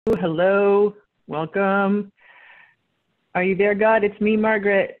Hello, welcome. Are you there, God? It's me,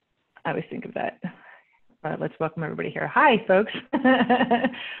 Margaret. I always think of that. Let's welcome everybody here. Hi, folks.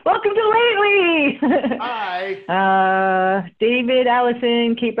 Welcome to Lately. Hi. David,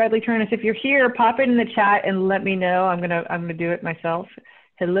 Allison, Kate Bradley Turnus. If you're here, pop it in the chat and let me know. I'm gonna do it myself.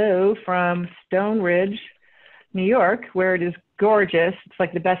 Hello from Stone Ridge, New York, where it is gorgeous. It's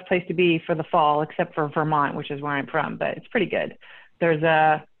like the best place to be for the fall, except for Vermont, which is where I'm from, but it's pretty good. There's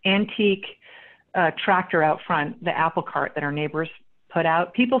a antique tractor out front, the apple cart that our neighbors put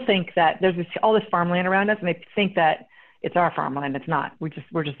out. People think that there's all this farmland around us, and they think that it's our farmland. It's not. We're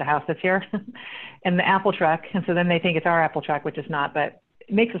just a house that's here, and the apple truck. And so then they think it's our apple truck, which is not. But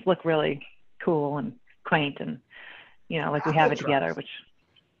it makes us look really cool and quaint, and like we have it together, which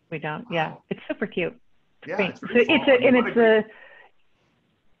we don't. Yeah, it's super cute. Yeah,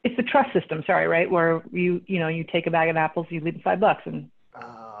 it's a trust system. Sorry, right? Where you take a bag of apples, you leave $5, and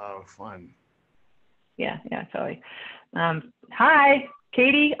fun. Yeah, totally. Hi,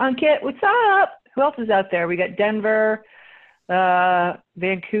 Katie, Ankit, what's up? Who else is out there? We got Denver,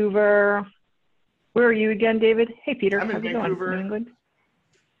 Vancouver. Where are you again, David? Hey, Peter. I'm in Vancouver. New England?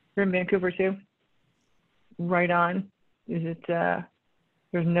 You're in Vancouver too? Right on. Is it,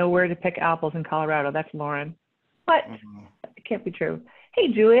 there's nowhere to pick apples in Colorado. That's Lauren. What? It can't be true. Hey,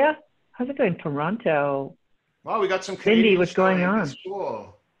 Julia. How's it going? Toronto. Wow, we got some Canadian. Cindy, what's going on? That's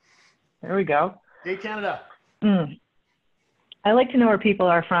cool. There we go. Hey, Canada. I like to know where people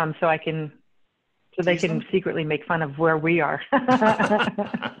are from so they can secretly make fun of where we are.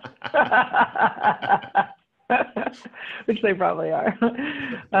 Which they probably are.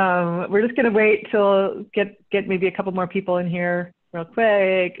 We're just gonna wait till get maybe a couple more people in here real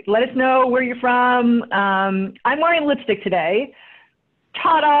quick. Let us know where you're from. I'm wearing lipstick today.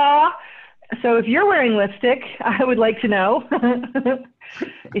 Ta-da! So if you're wearing lipstick, I would like to know.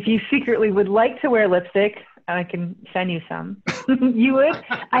 If you secretly would like to wear lipstick, I can send you some. You would?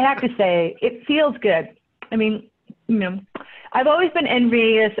 I have to say, it feels good. I mean, I've always been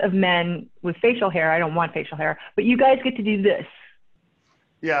envious of men with facial hair. I don't want facial hair, but you guys get to do this.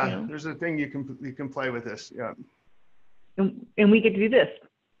 Yeah, there's a thing you can play with this. Yeah. And we get to do this.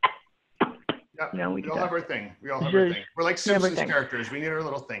 Yeah, we all have our thing. We all have our thing. We're like Simpsons characters. We need our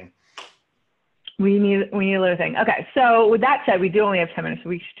little thing. We need a little thing. Okay, so with that said, we do only have 10 minutes, so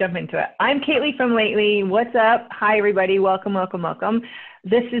we should jump into it. I'm Kaylee from Lately. What's up? Hi, everybody. Welcome, welcome, welcome.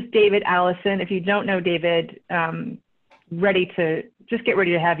 This is David Allison. If you don't know David, get ready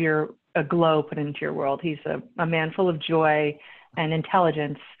to have a glow put into your world. He's a man full of joy and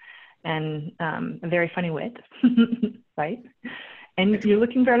intelligence and a very funny wit, right? And you're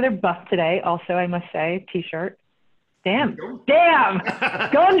looking rather buff today, also, I must say, t-shirt. Damn,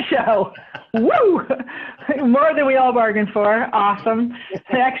 gun show, woo, more than we all bargained for, awesome,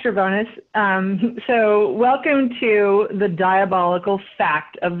 extra bonus. So welcome to the diabolical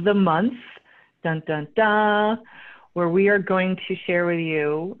fact of the month, dun, dun, dun, where we are going to share with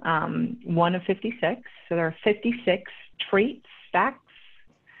you one of 56. So there are 56 traits, facts,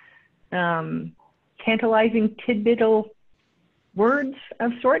 tantalizing tidbittle words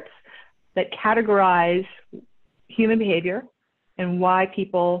of sorts that categorize human behavior and why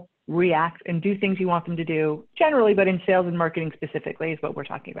people react and do things you want them to do generally, but in sales and marketing specifically is what we're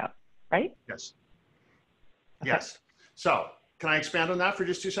talking about, right? Yes. Okay. Yes. So can I expand on that for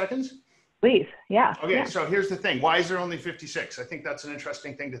just 2 seconds? Please. Yeah. Okay. Yeah. So here's the thing. Why is there only 56? I think that's an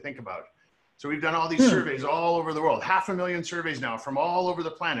interesting thing to think about. So we've done all these surveys all over the world, 500,000 surveys now from all over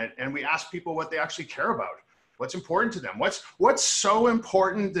the planet. And we ask people what they actually care about. What's important to them? What's so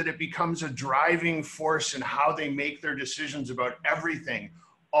important that it becomes a driving force in how they make their decisions about everything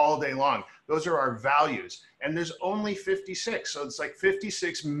all day long? Those are our values. And there's only 56. So it's like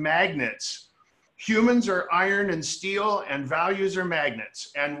 56 magnets. Humans are iron and steel, and values are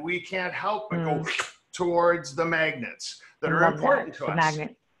magnets. And we can't help but go towards the magnets that are important to us.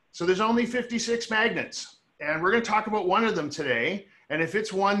 Magnet. So there's only 56 magnets. And we're going to talk about one of them today. And if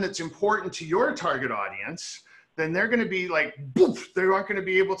it's one that's important to your target audience, then they're going to be like, boof, they aren't going to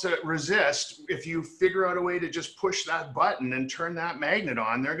be able to resist. If you figure out a way to just push that button and turn that magnet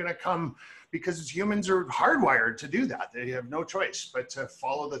on, they're going to come, because humans are hardwired to do that. They have no choice but to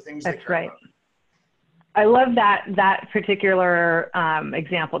follow the things they care about. I love that particular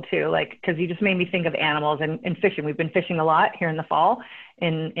example too, like, because you just made me think of animals and fishing. We've been fishing a lot here in the fall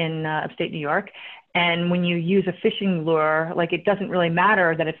in upstate New York. And when you use a fishing lure, like, it doesn't really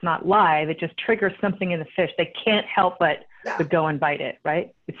matter that it's not live. It just triggers something in the fish. They can't help but go and bite it,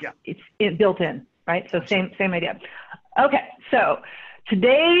 right? It's built in, right? So same idea. Okay, so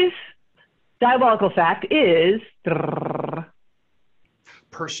today's diabolical fact is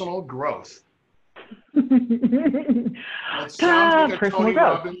Personal growth. That sounds like a personal Tony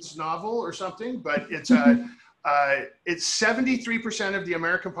growth. Robbins novel or something, but it's 73% of the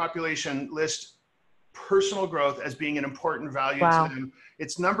American population list personal growth as being an important value to them.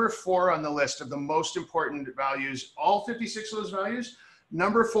 It's number 4 on the list of the most important values. All 56 of those values,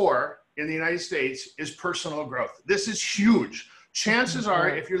 number 4 in the United States is personal growth. This is huge. Chances are,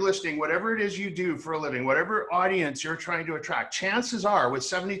 if you're listening, whatever it is you do for a living, whatever audience you're trying to attract, chances are with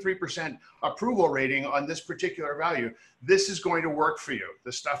 73% approval rating on this particular value, this is going to work for you,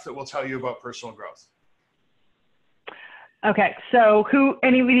 the stuff that will tell you about personal growth. Okay, so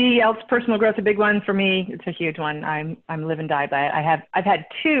anybody else, personal growth, a big one for me? It's a huge one. I'm live and die by it. I've had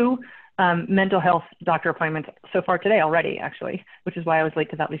 2 mental health doctor appointments so far today already, actually, which is why I was late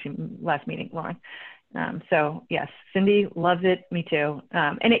to that last meeting, Lauren. So yes, Cindy loves it. Me too.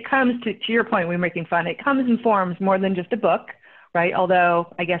 And it comes to your point, we're making fun. It comes in forms more than just a book, right?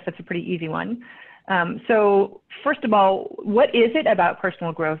 Although I guess that's a pretty easy one. So first of all, what is it about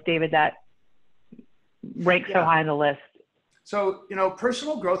personal growth, David, that ranks so high on the list? So,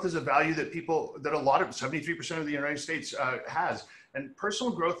 personal growth is a value that a lot of 73% of the United States has. And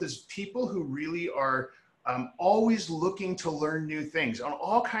personal growth is people who really are always looking to learn new things on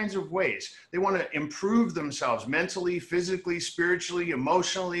all kinds of ways. They want to improve themselves mentally, physically, spiritually,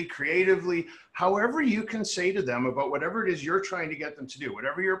 emotionally, creatively, however you can say to them about whatever it is you're trying to get them to do,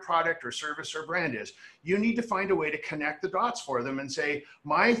 whatever your product or service or brand is, you need to find a way to connect the dots for them and say,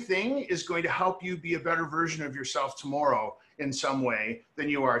 my thing is going to help you be a better version of yourself tomorrow in some way than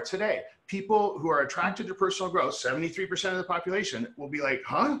you are today. People who are attracted to personal growth, 73% of the population, will be like,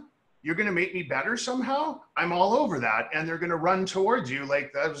 huh? You're going to make me better somehow? I'm all over that. And they're going to run towards you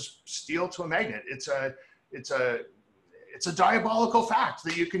like that was steel to a magnet. It's a diabolical fact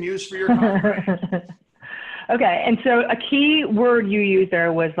that you can use for your copyright. Okay. And so a key word you used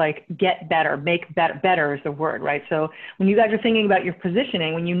there was like get better, make better. Better is the word, right? So when you guys are thinking about your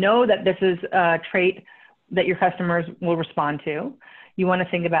positioning, when you know that this is a trait that your customers will respond to, you want to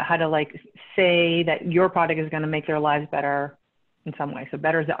think about how to say that your product is going to make their lives better in some way. So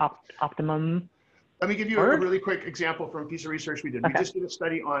better is the optimum. Let me give you a really quick example from a piece of research we did. Okay. We just did a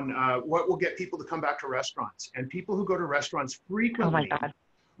study on what will get people to come back to restaurants. And people who go to restaurants frequently, oh my God.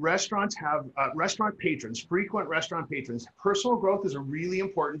 Restaurants have restaurant patrons, frequent restaurant patrons. Personal growth is a really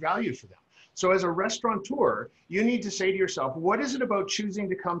important value for them. So as a restaurateur, you need to say to yourself, what is it about choosing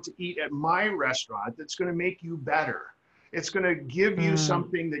to come to eat at my restaurant that's going to make you better? It's going to give you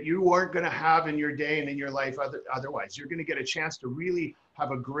something that you weren't going to have in your day and in your life otherwise. You're going to get a chance to really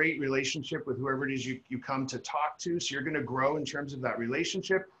have a great relationship with whoever it is you come to talk to. So you're going to grow in terms of that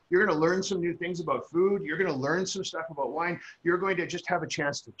relationship. You're going to learn some new things about food. You're going to learn some stuff about wine. You're going to just have a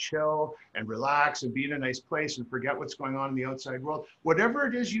chance to chill and relax and be in a nice place and forget what's going on in the outside world. Whatever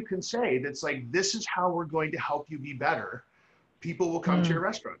it is you can say that's like, this is how we're going to help you be better, people will come to your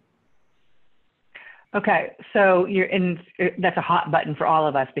restaurant. Okay, so that's a hot button for all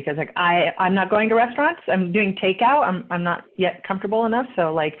of us because I'm not going to restaurants. I'm doing takeout. I'm not yet comfortable enough.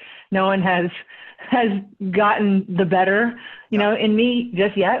 So no one has gotten the better, in me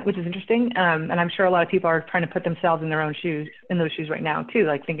just yet, which is interesting. And I'm sure a lot of people are trying to put themselves in those shoes right now too,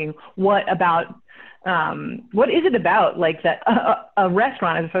 think what is it about that a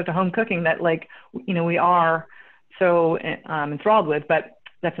restaurant as opposed to home cooking that we are so enthralled with, but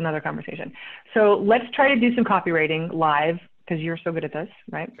that's another conversation. So let's try to do some copywriting live because you're so good at this,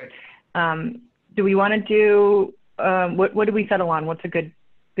 right? Okay. Do we want to do, what do we settle on? What's a good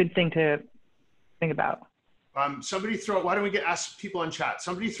thing to think about? Why don't we ask people in chat?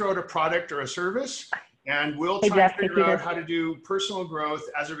 Somebody throw out a product or a service and we'll try to figure out how to do personal growth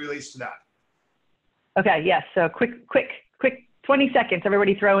as it relates to that. Okay, yes. So quick 20 seconds.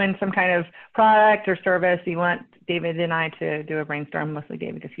 Everybody throw in some kind of product or service you want David and I to do a brainstorm, mostly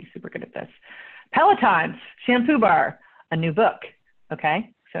David because he's super good at this. Peloton's shampoo bar, a new book. Okay,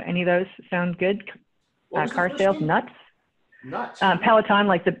 so any of those sound good? Car sales, nuts. Peloton,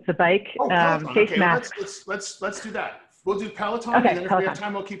 like the bike. Oh, Peloton. Face okay, masks. let's do that. We'll do Peloton, okay, and then if we have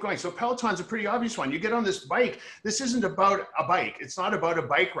time, we'll keep going. So Peloton's a pretty obvious one. You get on this bike. This isn't about a bike. It's not about a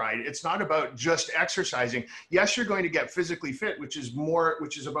bike ride. It's not about just exercising. Yes, you're going to get physically fit, which is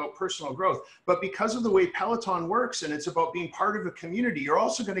about personal growth. But because of the way Peloton works, and it's about being part of a community, you're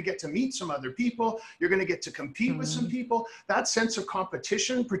also going to get to meet some other people. You're going to get to compete with some people. That sense of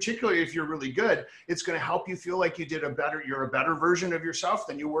competition, particularly if you're really good, it's going to help you feel like you're a better version of yourself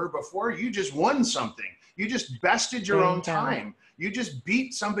than you were before. You just won something. You just bested your own time. You just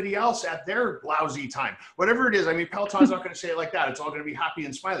beat somebody else at their lousy time. Whatever it is, I mean, Peloton's not going to say it like that. It's all going to be happy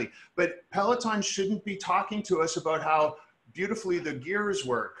and smiley. But Peloton shouldn't be talking to us about how beautifully the gears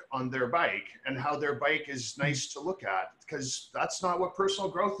work on their bike and how their bike is nice to look at, because that's not what personal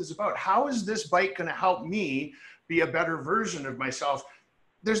growth is about. How is this bike going to help me be a better version of myself?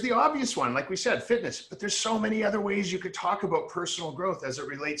 There's the obvious one, like we said, fitness, but there's so many other ways you could talk about personal growth as it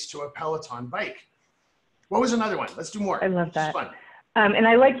relates to a Peloton bike. What was another one? Let's do more. I love that. Fun. And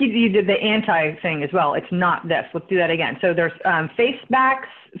I like you did the anti thing as well. It's not this. Let's do that again. So there's face mask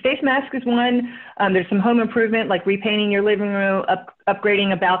is one. There's some home improvement, like repainting your living room,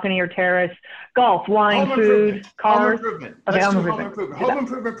 upgrading a balcony or terrace, golf, wine, food, cars. Home improvement. Okay, Let's home do improvement. home improvement. Home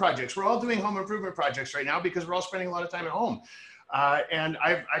improvement projects. We're all doing home improvement projects right now because we're all spending a lot of time at home. And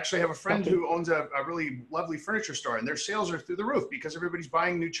I actually have a friend who owns a really lovely furniture store, and their sales are through the roof because everybody's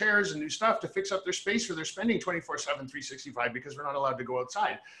buying new chairs and new stuff to fix up their space, or they're spending 24/7, 365 because we're not allowed to go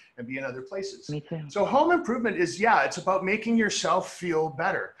outside and be in other places. Me too. So home improvement is, yeah, it's about making yourself feel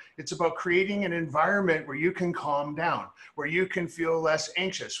better. It's about creating an environment where you can calm down, where you can feel less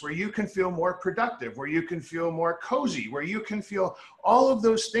anxious, where you can feel more productive, where you can feel more cozy, where you can feel all of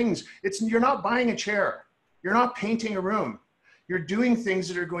those things. You're not buying a chair. You're not painting a room. You're doing things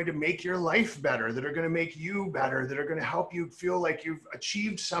that are going to make your life better, that are going to make you better, that are going to help you feel like you've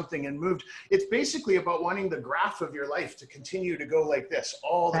achieved something and moved. It's basically about wanting the graph of your life to continue to go like this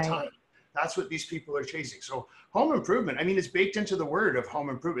all the time. That's what these people are chasing. So home improvement, I mean, it's baked into the word of home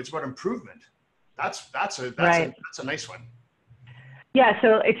improvement. It's about improvement. That's a nice one. Yeah,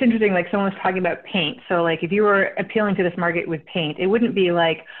 so it's interesting, like someone was talking about paint. So like if you were appealing to this market with paint, it wouldn't be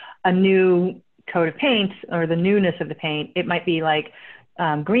like a new coat of paint or the newness of the paint. It might be like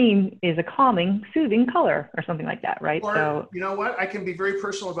green is a calming, soothing color or something like that, right? Or, so you know what? I can be very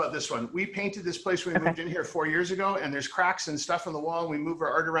personal about this one. We painted this place when we moved in here 4 years ago, and there's cracks and stuff in the wall. And we move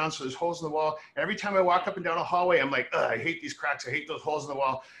our art around, so there's holes in the wall. And every time I walk up and down a hallway, I'm like, I hate these cracks. I hate those holes in the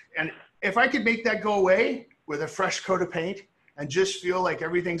wall. And if I could make that go away with a fresh coat of paint and just feel like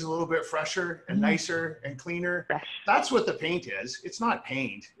everything's a little bit fresher and nicer and cleaner, that's what the paint is. It's not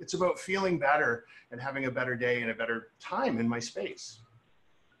paint. It's about feeling better and having a better day and a better time in my space.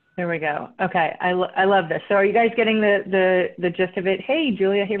 There we go. Okay, I love this. So are you guys getting the gist of it? Hey,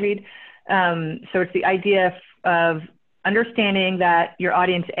 Julia, hey, Reed. So it's the idea of understanding that your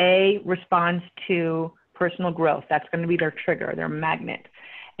audience A responds to personal growth. That's going to be their trigger, their magnet.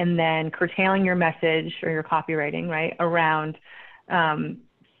 And then curtailing your message or your copywriting, right, around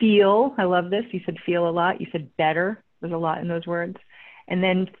feel. I love this. You said feel a lot. You said better. There's a lot in those words. And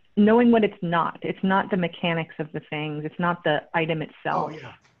then knowing what it's not. It's not the mechanics of the things. It's not the item itself. Oh,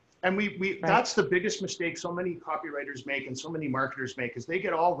 yeah. And that's the biggest mistake so many copywriters make and so many marketers make, is they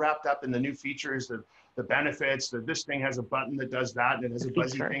get all wrapped up in the new features, the benefits, that this thing has a button that does that, and it has a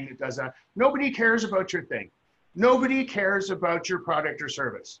buzzy thing that does that. Nobody cares about your thing. Nobody cares about your product or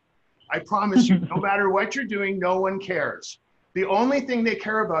service. I promise you, no matter what you're doing, no one cares. The only thing they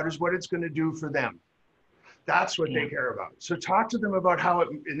care about is what it's going to do for them. That's what they care about. So talk to them about how,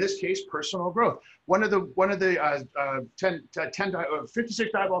 in this case, personal growth. One of the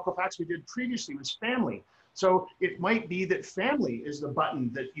 56 diabolical facts we did previously was family. So it might be that family is the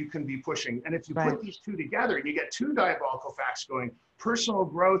button that you can be pushing. And if you put these two together and you get two diabolical facts going, personal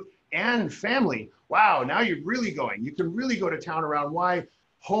growth and family, wow, now you're really going. You can really go to town around why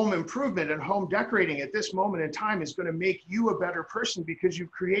home improvement and home decorating at this moment in time is going to make you a better person, because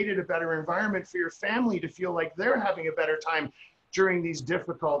you've created a better environment for your family to feel like they're having a better time during these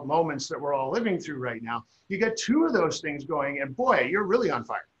difficult moments that we're all living through right now. You get two of those things going, and boy, you're really on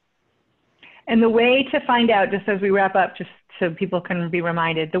fire. And the way to find out, just as we wrap up, just so people can be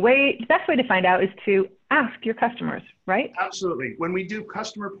reminded, the best way to find out is to ask your customers, right? Absolutely. When we do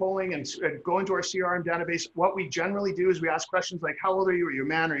customer polling and go into our CRM database, what we generally do is we ask questions like, how old are you? Are you a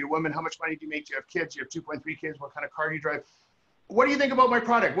man? Are you a woman? How much money do you make? Do you have kids? Do you have 2.3 kids? What kind of car do you drive? What do you think about my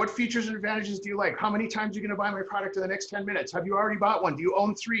product? What features and advantages do you like? How many times are you going to buy my product in the next 10 minutes? Have you already bought one? Do you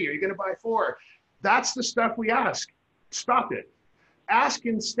own 3? Are you going to buy 4? That's the stuff we ask. Stop it. Ask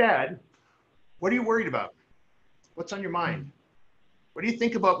instead, what are you worried about? What's on your mind? What do you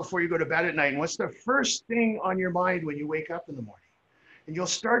think about before you go to bed at night? And what's the first thing on your mind when you wake up in the morning? And you'll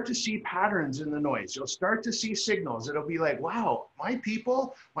start to see patterns in the noise. You'll start to see signals. It'll be like, wow, my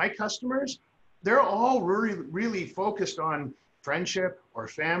people, my customers, they're all really, really focused on friendship or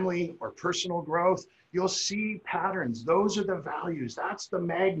family or personal growth. You'll see patterns. Those are the values. That's the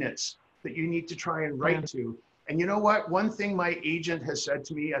magnets that you need to try and write to. And you know what? One thing my agent has said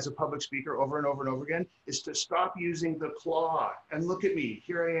to me as a public speaker over and over and over again is to stop using the claw. And look at me,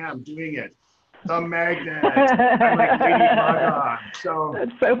 here I am doing it. The magnet. I'm like Lady Gaga. So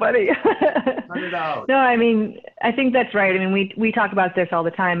that's so funny. cut it out. No, I mean, I think that's right. I mean, we talk about this all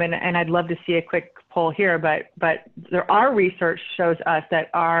the time, and I'd love to see a quick poll here, but our research shows us that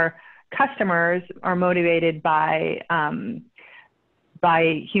our customers are motivated by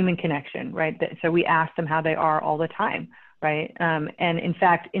human connection, right? So we ask them how they are all the time, right? And in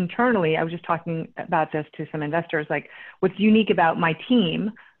fact, internally, I was just talking about this to some investors, like what's unique about my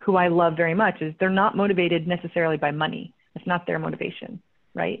team, who I love very much, is they're not motivated necessarily by money. It's not their motivation,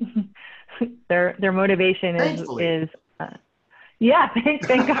 right? their motivation is yeah,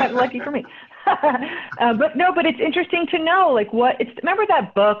 thank God, lucky for me. But it's interesting to know, like remember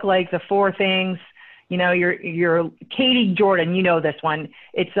that book, like The Four Things, you know, your Katie Jordan, you know this one.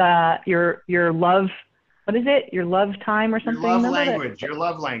 It's your love, what is it? Your love time or something? Your love language. Your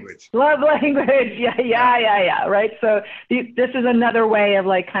love language. Love language. Yeah. Right. So this is another way of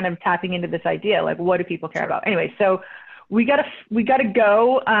like kind of tapping into this idea, like what do people care about? Anyway, so we gotta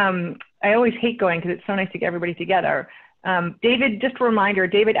go. I always hate going because it's so nice to get everybody together. David, just a reminder,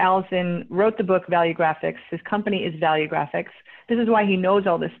 David Allison wrote the book Value Graphics. His company is Value Graphics. This is why he knows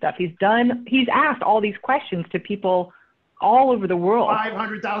all this stuff. He's asked all these questions to people all over the world.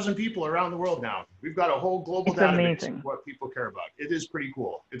 500,000 people around the world now. We've got a whole global database of what people care about. It is pretty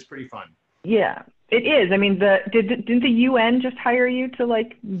cool. It's pretty fun. Yeah, it is. I mean, didn't the UN just hire you to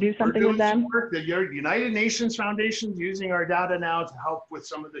like do something with them? Work. The United Nations Foundation is using our data now to help with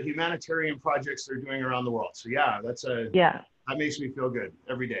some of the humanitarian projects they're doing around the world. So yeah, that makes me feel good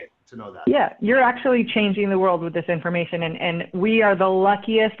every day to know that. Yeah, you're actually changing the world with this information, and we are the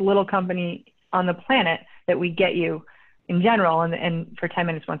luckiest little company on the planet that we get you in general and for 10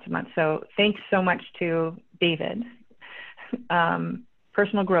 minutes once a month. So thanks so much to David.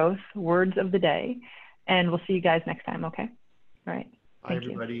 Personal growth, words of the day, and we'll see you guys next time, okay? All right. Bye,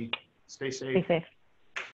 everybody. Stay safe. Stay safe.